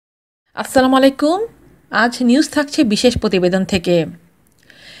আসসালামু আলাইকুম। আজ নিউজ থাকছে বিশেষ প্রতিবেদন থেকে।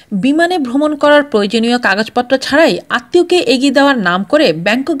 বিমানে ভ্রমণ করার প্রয়োজনীয় কাগজপত্র ছাড়াই আত্মীয়কে এগিয়ে দেওয়ার নাম করে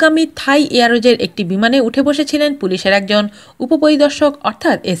ব্যাংককগামী থাই এয়ারওয়েজের একটি বিমানে উঠে বসেছিলেন পুলিশের একজন উপপরিদর্শক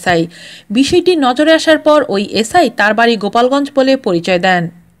অর্থাৎ এসআই। বিষয়টি নজরে আসার পর ওই এসআই তার বাড়ি গোপালগঞ্জ বলে পরিচয় দেন।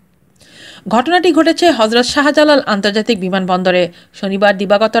 ঘটনাটি ঘটেছে হজরত শাহজালাল আন্তর্জাতিক বিমানবন্দরে। শনিবার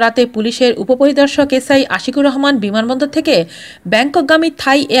দিবাগত রাতে পুলিশের উপপরিদর্শক এসআই আশিকুর রহমান বিমানবন্দর থেকে ব্যাংককগামী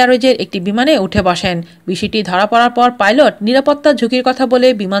থাই এয়ারওয়েজের একটি বিমানে উঠে বসেন। বিষয়টি ধরা পড়ার পর পাইলট নিরাপত্তা ঝুঁকির কথা বলে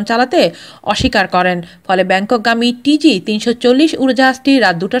বিমান চালাতে অস্বীকার করেন। ফলে ব্যাংককগামী টিজি ৩৪০ উড়োজাহাজটি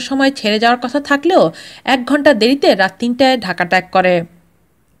রাত ২টার সময় ছেড়ে যাওয়ার কথা থাকলেও ১ ঘণ্টা দেরিতে রাত ৩টায় ঢাকা ত্যাগ করে।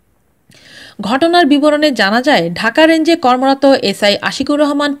 ঘটনার বিবরণে জানা যায়, ঢাকা রেঞ্জে কর্মরত এসআই আশিকুর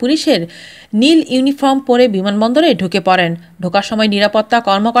রহমান পুলিশের নীল ইউনিফর্ম পরে বিমানবন্দরে ঢুকে পড়েন। ঢোকার সময় নিরাপত্তা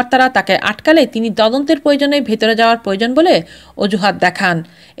কর্মকর্তারা তাকে আটকালে তিনি তদন্তের প্রয়োজনে ভেতরে যাওয়ার প্রয়োজন বলে অজুহাত দেখান।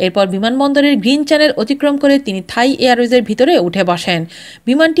 এরপর বিমানবন্দরের গ্রিন চ্যানেল অতিক্রম করে তিনি থাই এয়ারওয়েজের ভিতরে উঠে বসেন।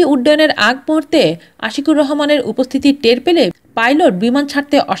 বিমানটি উড্ডয়নের আগ মুহূর্তে আশিকুর রহমানের উপস্থিতি টের পেলে পাইলট বিমান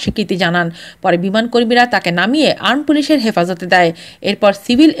ছাড়তে অস্বীকৃতি জানান। পরে বিমানকর্মীরা তাকে নামিয়ে আর্ম পুলিশের হেফাজতে দেয়। এরপর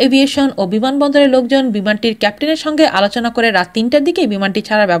সিভিল এভিয়েশন ও বিমানবন্দরের লোকজন বিমানটির ক্যাপ্টেনের সঙ্গে আলোচনা করে রাত ৩টার দিকে বিমানটি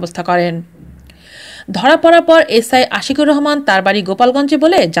ছাড়ার ব্যবস্থা করেন। ধরা পড়ার পর এসআই আশিকুর রহমান তার বাড়ি গোপালগঞ্জে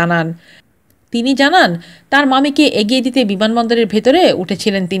বলে জানান। তিনি জানান, তার মামিকে এগিয়ে দিতে বিমানবন্দরের ভেতরে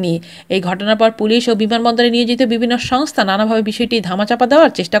উঠেছিলেন তিনি। এই ঘটনার পর পুলিশ ও বিমানবন্দরে নিয়োজিত বিভিন্ন সংস্থা নানাভাবে বিষয়টি ধামাচাপা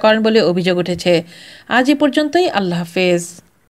দেওয়ার চেষ্টা করেন বলে অভিযোগ উঠেছে। আজ এ পর্যন্তই। আল্লাহ হাফেজ।